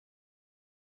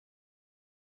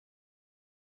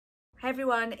Hi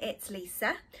everyone, it's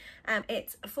Lisa.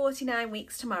 It's 49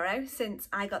 weeks tomorrow since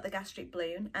I got the gastric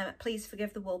balloon. Please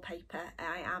forgive the wallpaper.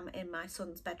 I am in my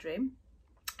son's bedroom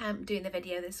doing the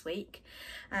video this week.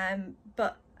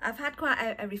 But I've had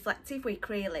quite a reflective week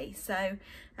really. So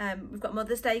we've got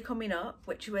Mother's Day coming up,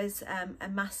 which was a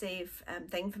massive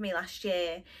thing for me last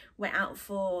year. Went out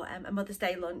for a Mother's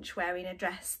Day lunch wearing a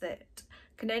dress that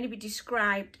can only be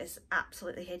described as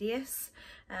absolutely hideous,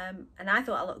 and I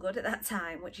thought I looked good at that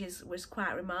time, which was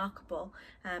quite remarkable.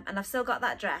 And I've still got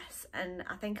that dress, and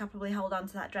I think I'll probably hold on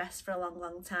to that dress for a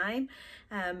long time.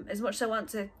 As much as I want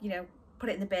to, you know, put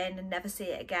it in the bin and never see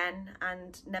it again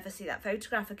and never see that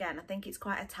photograph again, I think it's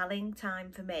quite a telling time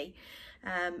for me,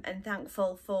 and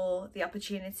thankful for the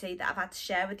opportunity that I've had to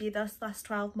share with you this last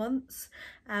 12 months.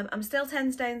 I'm still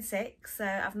 10 stone 6, so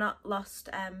I've not lost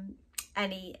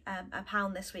a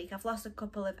pound this week. I've lost a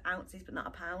couple of ounces but not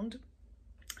a pound.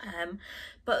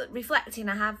 But reflecting,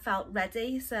 I have felt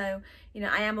ready. So, you know,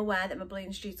 I am aware that my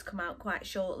balloon's due to come out quite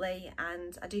shortly,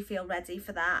 and I do feel ready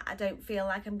for that. I don't feel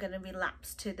like I'm going to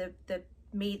relapse to the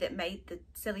me that made the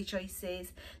silly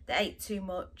choices, that ate too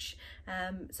much.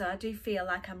 So I do feel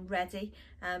like I'm ready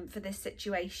for this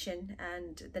situation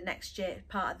and the next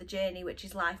part of the journey, which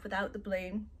is life without the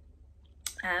balloon.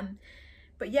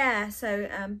 But yeah, so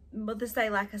Mother's Day,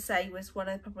 like I say, was one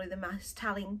of probably the most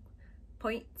telling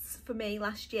points for me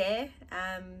last year.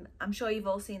 I'm sure you've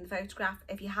all seen the photograph.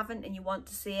 If you haven't and you want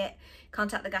to see it,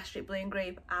 contact the Gastric Balloon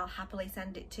Group. I'll happily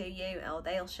send it to you, or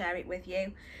they'll share it with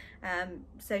you.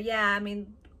 So yeah, I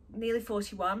mean, nearly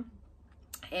 41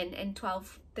 in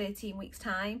 12-13 weeks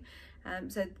time.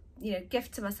 So, you know,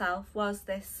 gift to myself was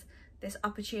this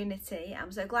opportunity.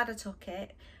 I'm so glad I took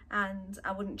it, and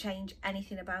I wouldn't change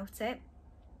anything about it.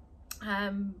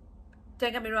 Don't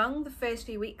get me wrong, the first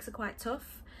few weeks are quite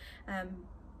tough,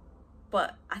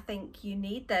 but I think you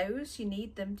need those, you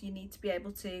need them, you need to be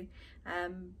able to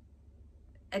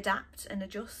adapt and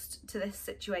adjust to this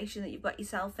situation that you've got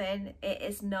yourself in. It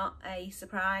is not a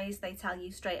surprise. They tell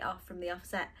you straight off from the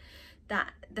offset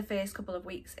that the first couple of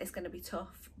weeks is going to be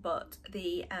tough, but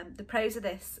the pros of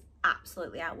this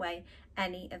absolutely outweigh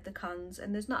any of the cons,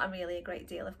 and there's not really a great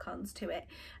deal of cons to it.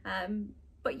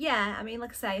 But yeah, I mean,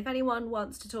 like I say, if anyone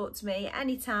wants to talk to me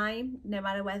anytime, no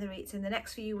matter whether it's in the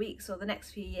next few weeks or the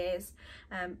next few years,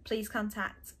 please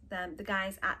contact them. The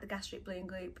guys at the Gastric Balloon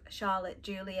Group, Charlotte,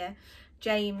 Julia,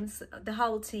 James, the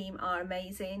whole team are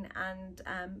amazing, and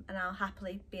I'll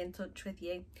happily be in touch with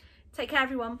you. Take care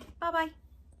everyone, bye bye.